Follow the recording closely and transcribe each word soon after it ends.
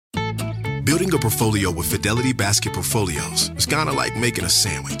Building a portfolio with Fidelity Basket Portfolios is kind of like making a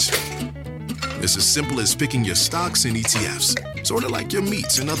sandwich. It's as simple as picking your stocks and ETFs, sort of like your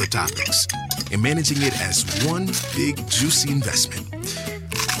meats and other toppings, and managing it as one big, juicy investment.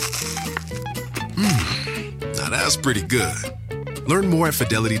 Now that's pretty good. Learn more at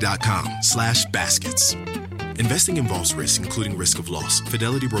fidelity.com/baskets. Investing involves risk, including risk of loss.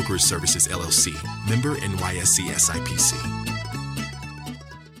 Fidelity Brokerage Services, LLC. Member NYSE SIPC.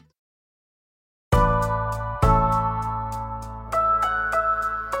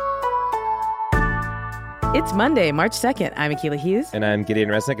 It's Monday, March 2nd. I'm Akilah Hughes. And I'm Gideon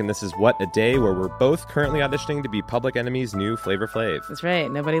Resnick, and this is What a Day, where we're both currently auditioning to be Public Enemy's new Flavor Flav. That's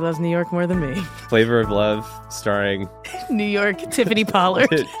right. Nobody loves New York more than me. Flavor of Love, starring... New York, Tiffany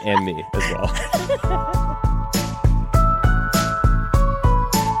Pollard. And me as well.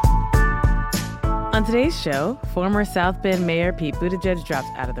 On today's show, former South Bend Mayor Pete Buttigieg drops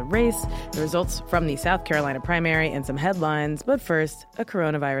out of the race, the results from the South Carolina primary, and some headlines. But first, a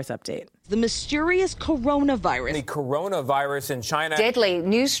coronavirus update. The mysterious coronavirus. The coronavirus in China. Deadly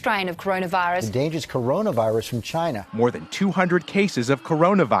new strain of coronavirus. The dangerous coronavirus from China. More than 200 cases of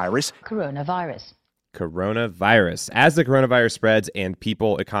coronavirus. Coronavirus. As the coronavirus spreads and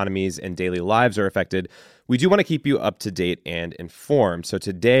people, economies, and daily lives are affected, we do want to keep you up to date and informed. So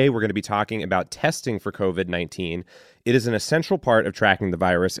today we're going to be talking about testing for COVID-19. It is an essential part of tracking the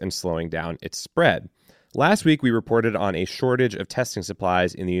virus and slowing down its spread. Last week, we reported on a shortage of testing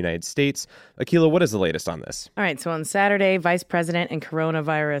supplies in the United States. Akilah, what is the latest on this? All right, so on Saturday, Vice President and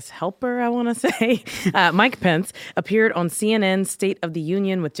coronavirus helper, I want to say, Mike Pence, appeared on CNN's State of the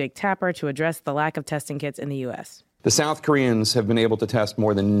Union with Jake Tapper to address the lack of testing kits in the U.S. The South Koreans have been able to test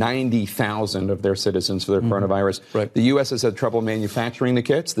more than 90,000 of their citizens for their coronavirus. Right. The U.S. has had trouble manufacturing the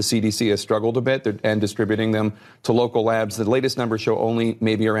kits. The CDC has struggled a bit and distributing them to local labs. The latest numbers show only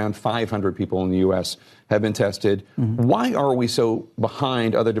maybe around 500 people in the U.S. have been tested. Why are we so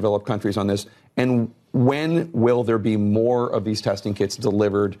behind other developed countries on this? And when will there be more of these testing kits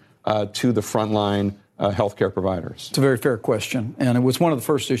delivered to the frontline healthcare providers? It's a very fair question, and it was one of the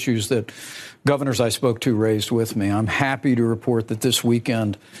first issues that governors I spoke to raised with me. I'm happy to report that this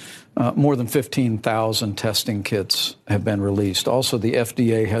weekend, more than 15,000 testing kits have been released. Also, the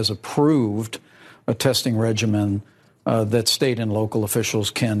FDA has approved a testing regimen that state and local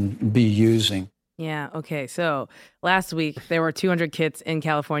officials can be using. Yeah, okay. So last week, there were 200 kits in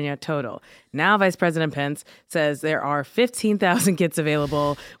California total. Now, Vice President Pence says there are 15,000 kits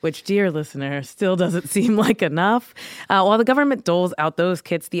available, which, dear listener, still doesn't seem like enough. While the government doles out those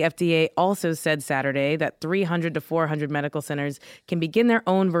kits, the FDA also said Saturday that 300 to 400 medical centers can begin their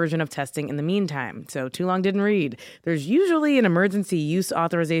own version of testing in the meantime. So too long didn't read. There's usually an emergency use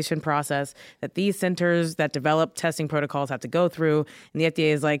authorization process that these centers that develop testing protocols have to go through. And the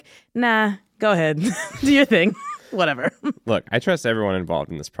FDA is like, nah, go ahead, do your thing, whatever. Look, I trust everyone involved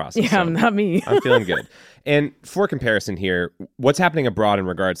in this process. Yeah, so not me. I'm feeling good. And for comparison here, what's happening abroad in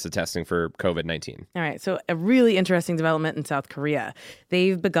regards to testing for COVID-19? All right, so a really interesting development in South Korea.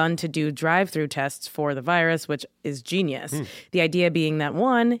 They've begun to do drive-through tests for the virus, which is genius. The idea being that,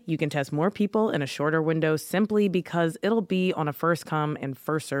 one, you can test more people in a shorter window simply because it'll be on a first-come and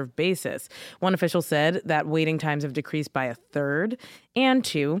first-served basis. One official said that waiting times have decreased by a third. And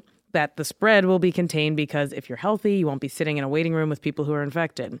two, that the spread will be contained because if you're healthy, you won't be sitting in a waiting room with people who are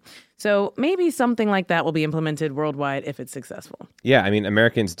infected. So maybe something like that will be implemented worldwide if it's successful. Yeah, I mean,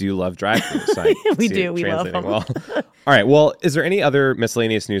 Americans do love drive-thrus. We do. We love them. Well. All right. Well, is there any other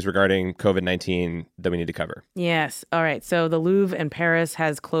miscellaneous news regarding COVID-19 that we need to cover? Yes. All right. So the Louvre in Paris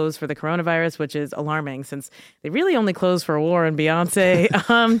has closed for the coronavirus, which is alarming since they really only closed for war and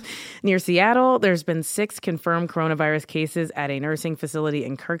Beyonce. Near Seattle, there's been 6 confirmed coronavirus cases at a nursing facility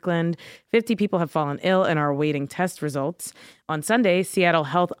in Kirkland. 50 people have fallen ill and are awaiting test results. On Sunday, Seattle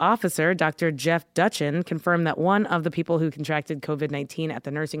health officer Dr. Jeff Dutchin confirmed that one of the people who contracted COVID-19 at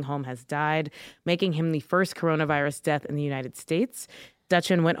the nursing home has died, making him the first coronavirus death in the United States.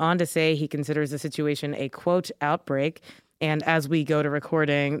 Dutchin went on to say he considers the situation a, quote, outbreak. And as we go to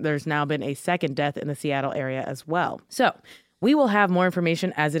recording, there's now been a second death in the Seattle area as well. So we will have more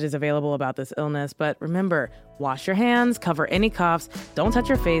information as it is available about this illness. But remember, wash your hands, cover any coughs, don't touch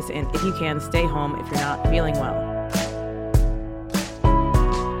your face, and if you can, stay home if you're not feeling well.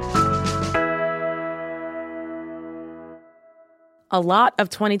 A lot of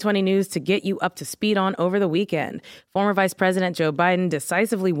 2020 news to get you up to speed on over the weekend. Former Vice President Joe Biden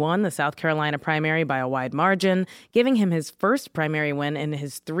decisively won the South Carolina primary by a wide margin, giving him his first primary win in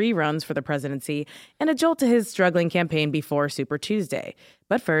his 3 runs for the presidency and a jolt to his struggling campaign before Super Tuesday.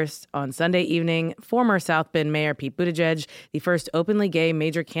 But first, on Sunday evening, former South Bend Mayor Pete Buttigieg, the first openly gay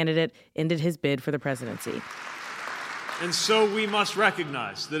major candidate, ended his bid for the presidency. And so we must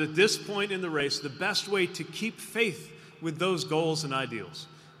recognize that at this point in the race, the best way to keep faith with those goals and ideals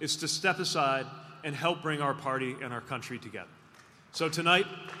is to step aside and help bring our party and our country together. So tonight,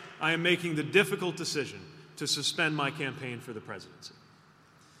 I am making the difficult decision to suspend my campaign for the presidency.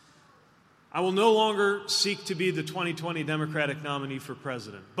 I will no longer seek to be the 2020 Democratic nominee for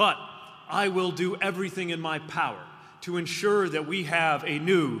president, but I will do everything in my power to ensure that we have a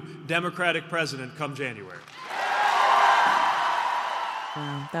new Democratic president come January.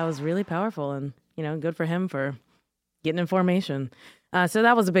 That was really powerful and, good for him for getting in formation. So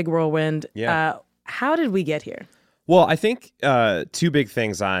that was a big whirlwind. Yeah. How did we get here? Well, I think 2 big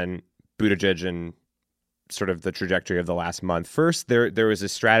things on Buttigieg and sort of the trajectory of the last month. First, there was a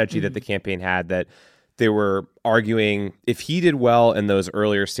strategy that the campaign had that they were arguing if he did well in those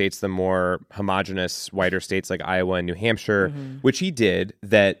earlier states, the more homogenous, whiter states like Iowa and New Hampshire, which he did,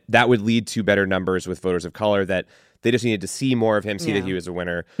 that would lead to better numbers with voters of color, that they just needed to see more of him, see that he was a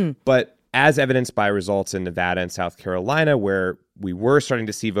winner. But as evidenced by results in Nevada and South Carolina, where we were starting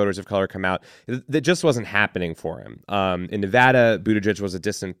to see voters of color come out, that just wasn't happening for him. In Nevada, Buttigieg was a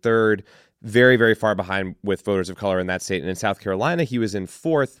distant third, very, very far behind with voters of color in that state. And in South Carolina, he was in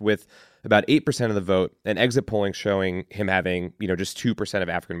 4th with about 8% of the vote, and exit polling showing him having, just 2% of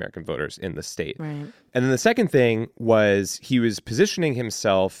African-American voters in the state. Right. And then the second thing was he was positioning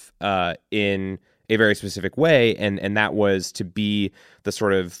himself in a very specific way, and that was to be the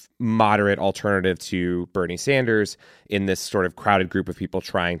sort of moderate alternative to Bernie Sanders in this sort of crowded group of people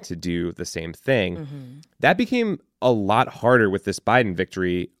trying to do the same thing. That became a lot harder with this Biden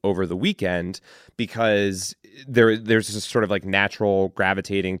victory over the weekend because there's this sort of like natural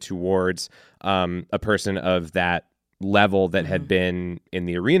gravitating towards a person of that level that had been in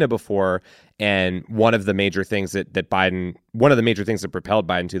the arena before. And one of the major things that propelled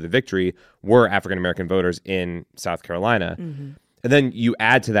Biden to the victory were African-American voters in South Carolina. And then you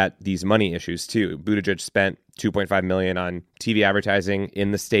add to that these money issues too. Buttigieg spent $2.5 million on TV advertising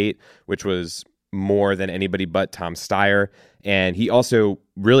in the state, which was more than anybody but Tom Steyer. And he also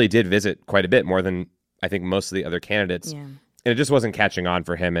really did visit quite a bit, more than I think most of the other candidates. Yeah. And it just wasn't catching on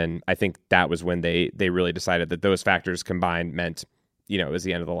for him. And I think that was when they really decided that those factors combined meant, it was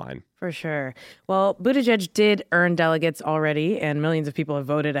the end of the line. For sure. Well, Buttigieg did earn delegates already, and millions of people have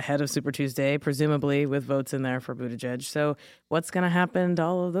voted ahead of Super Tuesday, presumably with votes in there for Buttigieg. So what's going to happen to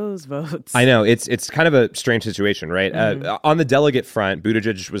all of those votes? I know. It's kind of a strange situation, right? On the delegate front,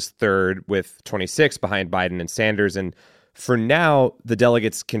 Buttigieg was 3rd with 26 behind Biden and Sanders. And for now, the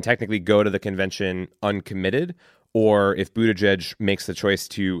delegates can technically go to the convention uncommitted, or if Buttigieg makes the choice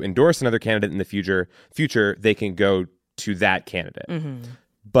to endorse another candidate in the future, they can go to that candidate.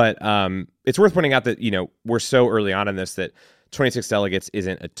 But it's worth pointing out that, we're so early on in this that 26 delegates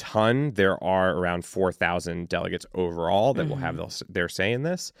isn't a ton. There are around 4,000 delegates overall that will have their say in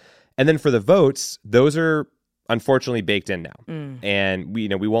this. And then for the votes, those are unfortunately baked in now. And we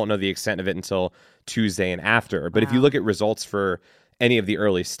won't know the extent of it until Tuesday and after. But if you look at results for any of the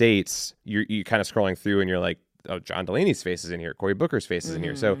early states, you're kind of scrolling through and you're like, oh, John Delaney's face is in here, Cory Booker's face is in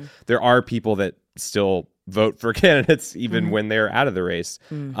here. So there are people that still vote for candidates even when they're out of the race.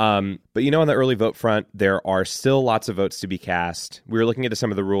 But on the early vote front, there are still lots of votes to be cast. We were looking into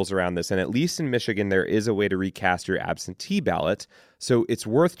some of the rules around this, and at least in Michigan, there is a way to recast your absentee ballot. So it's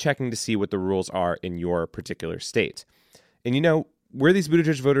worth checking to see what the rules are in your particular state. And where these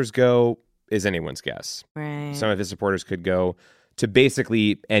Buttigieg voters go is anyone's guess. Right. Some of his supporters could go to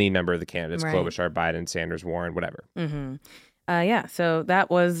basically any number of the candidates, Klobuchar, Biden, Sanders, Warren, whatever. So that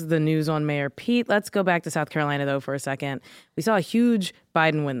was the news on Mayor Pete. Let's go back to South Carolina, though, for a second. We saw a huge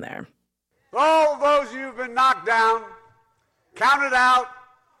Biden win there. All those who've been knocked down, counted out,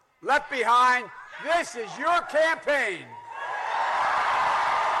 left behind, this is your campaign.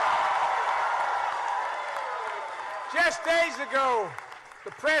 Just days ago,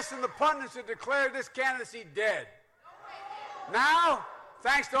 the press and the pundits had declared this candidacy dead. Now,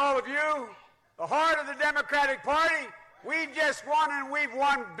 thanks to all of you, the heart of the Democratic Party, we've just won, and we've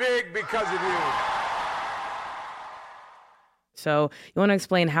won big because of you. So you want to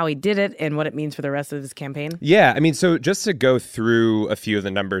explain how he did it and what it means for the rest of his campaign? Yeah, so just to go through a few of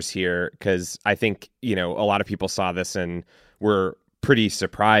the numbers here, because I think, a lot of people saw this and were pretty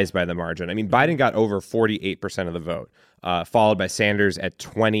surprised by the margin. I mean, Biden got over 48% of the vote, followed by Sanders at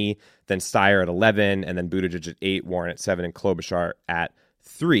 20, then Steyer at 11, and then Buttigieg at 8, Warren at 7, and Klobuchar at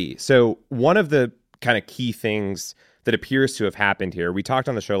 3. So one of the kind of key things that appears to have happened here, we talked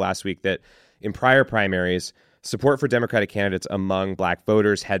on the show last week that in prior primaries, support for Democratic candidates among Black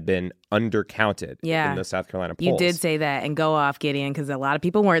voters had been undercounted in the South Carolina polls. You did say that, and go off, Gideon, because a lot of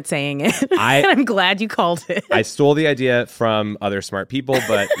people weren't saying it. I'm glad you called it. I stole the idea from other smart people,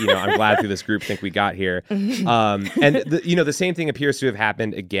 but I'm glad through this groupthink we got here. And the same thing appears to have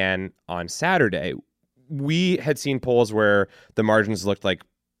happened again on Saturday. We had seen polls where the margins looked like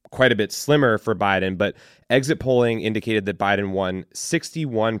quite a bit slimmer for Biden, but exit polling indicated that Biden won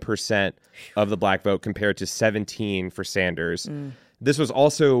 61% of the Black vote compared to 17% for Sanders. This was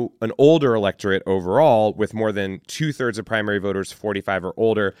also an older electorate overall, with more than 2/3 of primary voters 45 or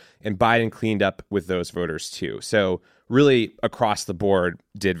older, and Biden cleaned up with those voters too. So really across the board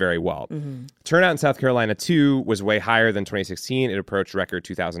did very well. Turnout in South Carolina too was way higher than 2016. It approached record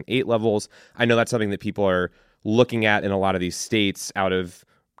 2008 levels. I know that's something that people are looking at in a lot of these states out of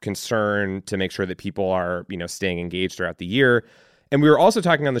concern to make sure that people are, staying engaged throughout the year. And we were also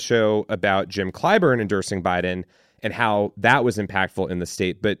talking on the show about Jim Clyburn endorsing Biden and how that was impactful in the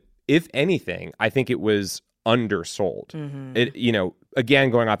state. But if anything, I think it was undersold. It,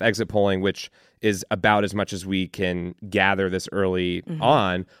 again, going off exit polling, which is about as much as we can gather this early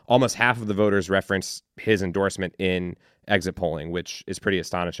on, almost half of the voters referenced his endorsement in exit polling, which is pretty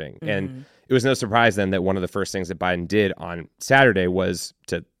astonishing. And it was no surprise then that one of the first things that Biden did on Saturday was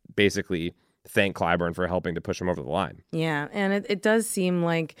to basically thank Clyburn for helping to push him over the line. Yeah, and it does seem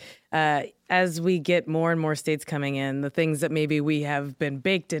like as we get more and more states coming in, the things that maybe we have been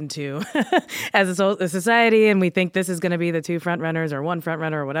baked into as a society, and we think this is going to be the two front runners or one front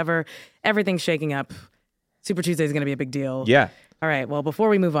runner or whatever, everything's shaking up. Super Tuesday is going to be a big deal. Yeah. All right, well, before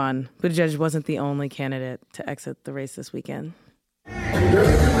we move on, Buttigieg wasn't the only candidate to exit the race this weekend.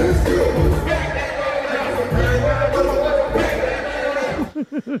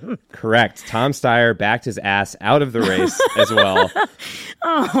 Correct. Tom Steyer backed his ass out of the race as well.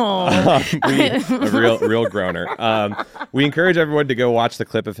 A real groaner. We encourage everyone to go watch the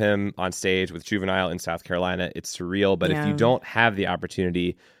clip of him on stage with Juvenile in South Carolina. It's surreal, but if you don't have the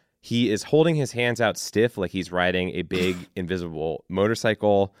opportunity, he is holding his hands out stiff like he's riding a big invisible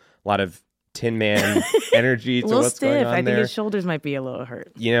motorcycle. A lot of Tin Man energy to what's stiff. going on I there. think his shoulders might be a little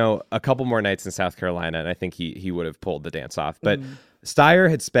hurt. A couple more nights in South Carolina, and I think he would have pulled the dance off. But Steyer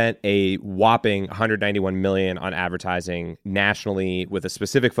had spent a whopping $191 million on advertising nationally with a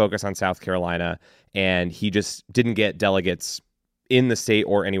specific focus on South Carolina, and he just didn't get delegates in the state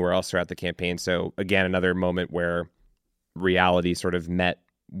or anywhere else throughout the campaign. So again, another moment where reality sort of met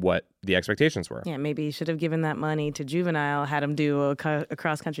what the expectations were. Yeah, maybe you should have given that money to Juvenile, had him do a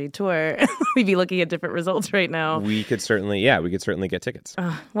cross-country tour. We'd be looking at different results right now. We could certainly get tickets.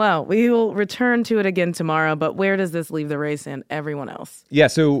 Well, we will return to it again tomorrow, but where does this leave the race and everyone else? Yeah,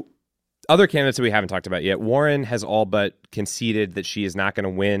 so other candidates that we haven't talked about yet, Warren has all but conceded that she is not going to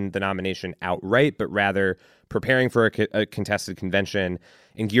win the nomination outright, but rather preparing for a contested convention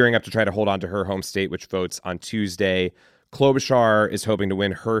and gearing up to try to hold on to her home state, which votes on Tuesday. Klobuchar is hoping to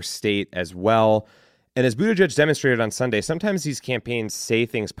win her state as well. And as Buttigieg demonstrated on Sunday, sometimes these campaigns say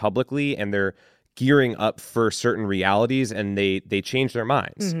things publicly and they're gearing up for certain realities and they change their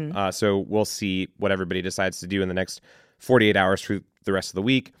minds. So we'll see what everybody decides to do in the next 48 hours through the rest of the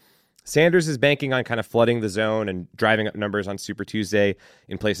week. Sanders is banking on kind of flooding the zone and driving up numbers on Super Tuesday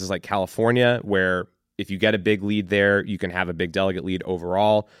in places like California, where if you get a big lead there, you can have a big delegate lead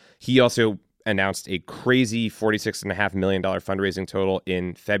overall. He also announced a crazy $46.5 million fundraising total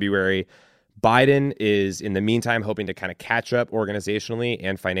in February. Biden is, in the meantime, hoping to kind of catch up organizationally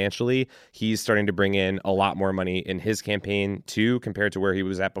and financially. He's starting to bring in a lot more money in his campaign, too, compared to where he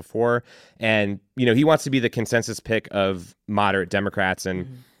was at before. And, he wants to be the consensus pick of moderate Democrats,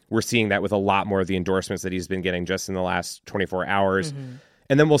 and we're seeing that with a lot more of the endorsements that he's been getting just in the last 24 hours.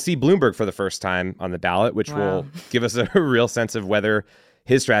 And then we'll see Bloomberg for the first time on the ballot, which will give us a real sense of whether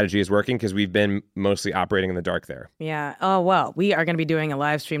his strategy is working, because we've been mostly operating in the dark there. Yeah. Oh, well, we are going to be doing a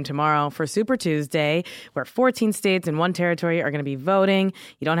live stream tomorrow for Super Tuesday, where 14 states and one territory are going to be voting.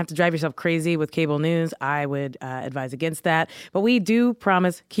 You don't have to drive yourself crazy with cable news. I would advise against that. But we do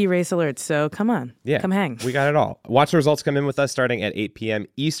promise key race alerts. So come on. Yeah. Come hang. We got it all. Watch the results come in with us starting at 8 p.m.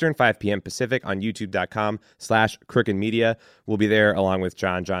 Eastern, 5 p.m. Pacific on youtube.com/Crooked Media. We'll be there along with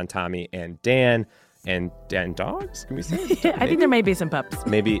John, Tommy, and Dan. And dogs? Can we say? I think there may be some pups.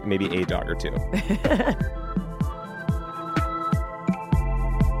 Maybe a dog or two.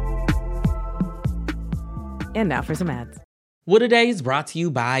 And now for some ads. What A Day is brought to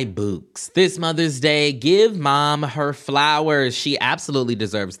you by Books. This Mother's Day, give mom her flowers. She absolutely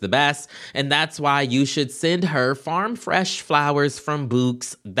deserves the best, and that's why you should send her farm fresh flowers from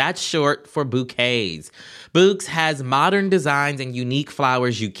Books. That's short for bouquets. Books has modern designs and unique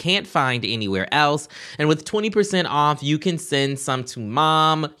flowers you can't find anywhere else, and with 20% off, you can send some to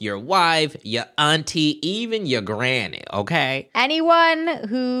mom, your wife, your auntie, even your granny, okay? Anyone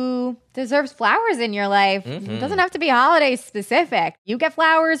who deserves flowers in your life. It doesn't have to be holiday specific. You get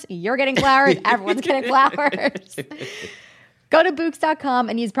flowers, you're getting flowers, everyone's getting flowers. Go to Books.com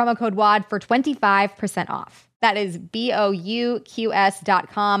and use promo code WAD for 25% off. That is BOUQS.com,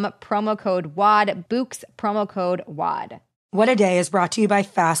 promo code WAD, Books, promo code WAD. What A Day is brought to you by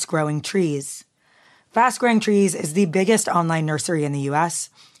Fast Growing Trees. Fast Growing Trees is the biggest online nursery in the U.S.,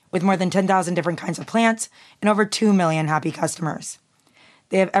 with more than 10,000 different kinds of plants and over 2 million happy customers.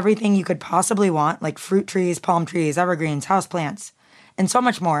 They have everything you could possibly want, like fruit trees, palm trees, evergreens, houseplants, and so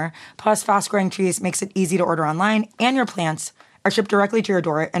much more. Plus, Fast Growing Trees makes it easy to order online, and your plants are shipped directly to your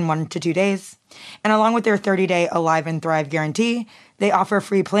door in 1 to 2 days. And along with their 30-day Alive and Thrive guarantee, they offer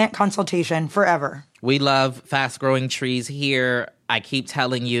free plant consultation forever. We love Fast Growing Trees here. I keep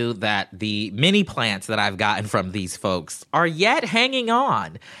telling you that the mini plants that I've gotten from these folks are yet hanging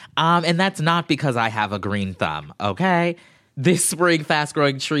on. And that's not because I have a green thumb, okay? This spring, Fast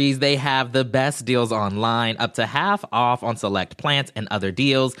Growing Trees, they have the best deals online, up to half off on select plants and other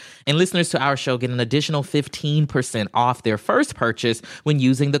deals. And listeners to our show get an additional 15% off their first purchase when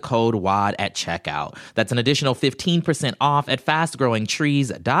using the code WAD at checkout. That's an additional 15% off at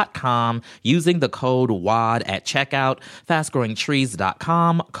fastgrowingtrees.com using the code WAD at checkout.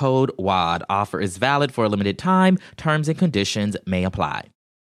 Fastgrowingtrees.com, code WAD. Offer is valid for a limited time. Terms and conditions may apply.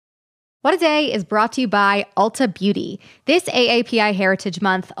 What A Day is brought to you by Ulta Beauty. This AAPI Heritage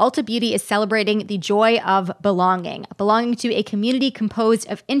Month, Ulta Beauty is celebrating the joy of belonging to a community composed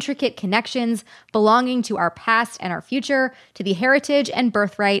of intricate connections, belonging to our past and our future, to the heritage and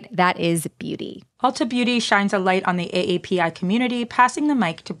birthright that is beauty. Ulta Beauty shines a light on the AAPI community, passing the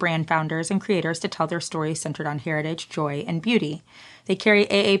mic to brand founders and creators to tell their stories centered on heritage, joy, and beauty. They carry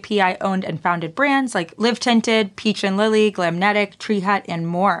AAPI-owned and founded brands like Live Tinted, Peach & Lily, Glamnetic, Tree Hut, and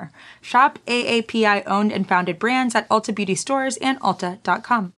more. Shop AAPI-owned and founded brands at Ulta Beauty stores and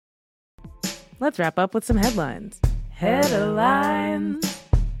Ulta.com. Let's wrap up with some headlines. Headlines.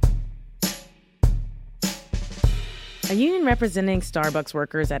 A union representing Starbucks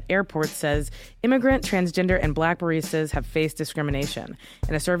workers at airports says immigrant, transgender, and Black baristas have faced discrimination.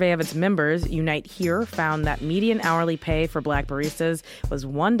 In a survey of its members, Unite Here found that median hourly pay for Black baristas was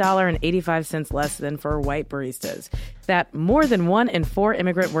 $1.85 less than for white baristas. That more than 1 in 4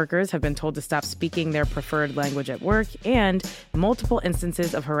 immigrant workers have been told to stop speaking their preferred language at work, and multiple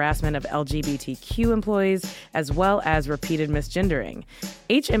instances of harassment of LGBTQ employees, as well as repeated misgendering.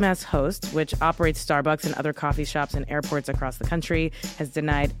 HMS Host, which operates Starbucks and other coffee shops and airports across the country, has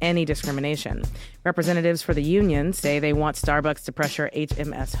denied any discrimination. Representatives for the union say they want Starbucks to pressure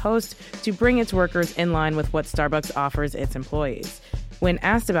HMS Host to bring its workers in line with what Starbucks offers its employees. When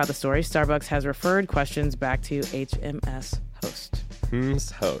asked about the story, Starbucks has referred questions back to HMS Host.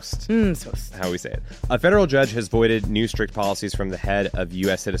 Host. How we say it. A federal judge has voided new strict policies from the head of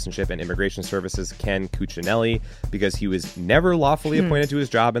U.S. Citizenship and Immigration Services, Ken Cuccinelli, because he was never lawfully appointed to his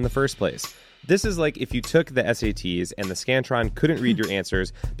job in the first place. This is like if you took the SATs and the Scantron couldn't read your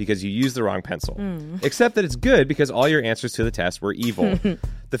answers because you used the wrong pencil. Except that it's good because all your answers to the test were evil.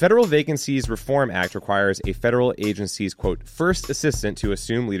 The Federal Vacancies Reform Act requires a federal agency's, quote, first assistant to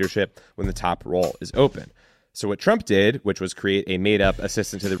assume leadership when the top role is open. So what Trump did, which was create a made-up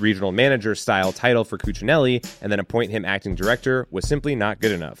assistant to the regional manager-style title for Cuccinelli and then appoint him acting director, was simply not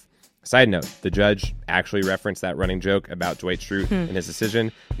good enough. Side note, the judge actually referenced that running joke about Dwight Schrute in his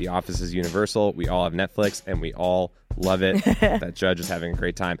decision. The Office is universal. We all have Netflix, and we all love it. That judge is having a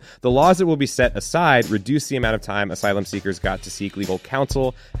great time. The laws that will be set aside reduce the amount of time asylum seekers got to seek legal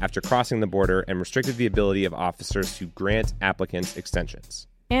counsel after crossing the border and restricted the ability of officers to grant applicants extensions.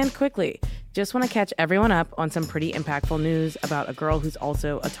 And quickly, just want to catch everyone up on some pretty impactful news about a girl who's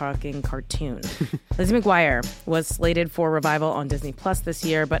also a talking cartoon. Lizzie McGuire was slated for revival on Disney Plus this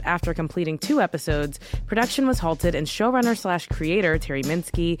year, but after completing 2 episodes, production was halted and showrunner/creator Terry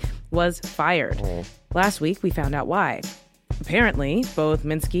Minsky was fired. Last week, we found out why. Apparently, both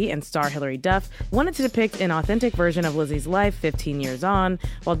Minsky and star Hilary Duff wanted to depict an authentic version of Lizzie's life 15 years on,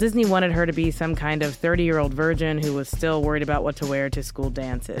 while Disney wanted her to be some kind of 30-year-old virgin who was still worried about what to wear to school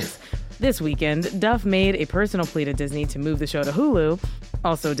dances. This weekend, Duff made a personal plea to Disney to move the show to Hulu,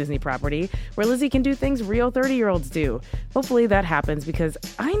 also a Disney property, where Lizzie can do things real 30-year-olds do. Hopefully that happens because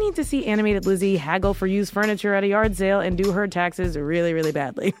I need to see animated Lizzie haggle for used furniture at a yard sale and do her taxes really, really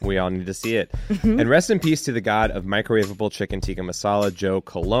badly. We all need to see it. And rest in peace to the god of microwavable chicken tikka masala, Joe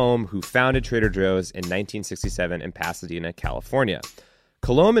Coulombe, who founded Trader Joe's in 1967 in Pasadena, California.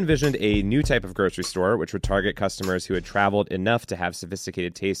 Coulombe envisioned a new type of grocery store which would target customers who had traveled enough to have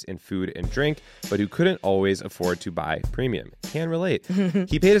sophisticated tastes in food and drink, but who couldn't always afford to buy premium. Can relate.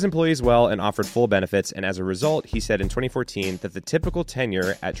 He paid his employees well and offered full benefits, and as a result, he said in 2014 that the typical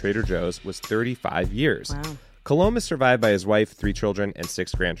tenure at Trader Joe's was 35 years. Wow. Coulombe is survived by his wife, 3 children, and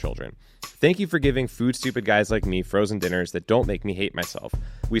 6 grandchildren. Thank you for giving food-stupid guys like me frozen dinners that don't make me hate myself.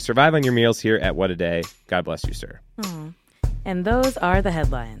 We survive on your meals here at What a Day. God bless you, sir. Aww. And those are the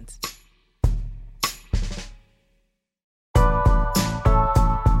headlines.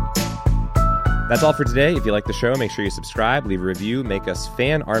 That's all for today. If you like the show, make sure you subscribe, leave a review, make us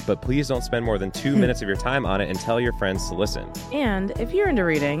fan art, but please don't spend more than 2 minutes of your time on it and tell your friends to listen. And if you're into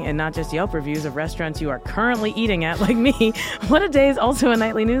reading and not just Yelp reviews of restaurants you are currently eating at like me, What a Day is also a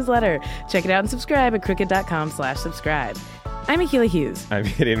nightly newsletter. Check it out and subscribe at crooked.com/subscribe. I'm Akila Hughes. I'm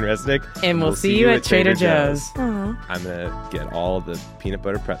Gideon Resnick. And we'll see you at Trader Joe's. I'm going to get all the peanut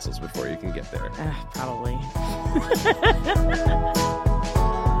butter pretzels before you can get there. Probably.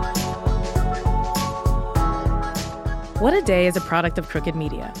 What a Day is a product of Crooked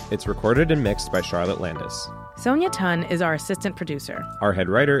Media. It's recorded and mixed by Charlotte Landis. Sonia Tun is our assistant producer. Our head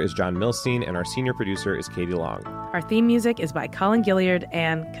writer is John Milstein, and our senior producer is Katie Long. Our theme music is by Colin Gilliard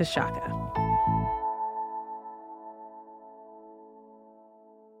and Kashaka.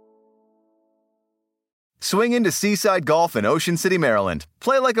 Swing into Seaside Golf in Ocean City, Maryland.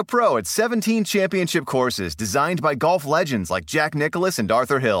 Play like a pro at 17 championship courses designed by golf legends like Jack Nicklaus and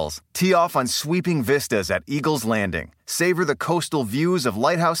Arthur Hills. Tee off on sweeping vistas at Eagles Landing. Savor the coastal views of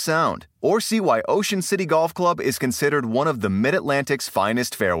Lighthouse Sound. Or see why Ocean City Golf Club is considered one of the Mid-Atlantic's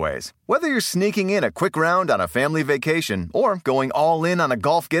finest fairways. Whether you're sneaking in a quick round on a family vacation or going all in on a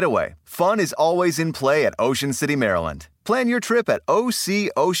golf getaway, fun is always in play at Ocean City, Maryland. Plan your trip at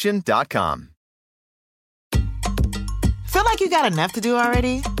OCOcean.com. Feel like you got enough to do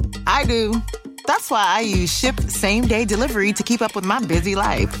already? I do. That's why I use Shipt same-day delivery to keep up with my busy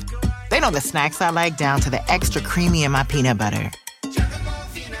life. They know the snacks I like down to the extra creamy in my peanut butter.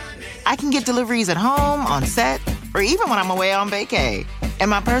 I can get deliveries at home, on set, or even when I'm away on vacay. And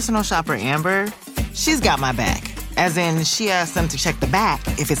my personal shopper, Amber, she's got my back. As in, she asks them to check the back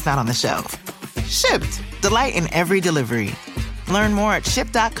if it's not on the shelf. Shipt. Delight in every delivery. Learn more at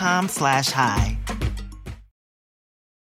shipt.com/hi.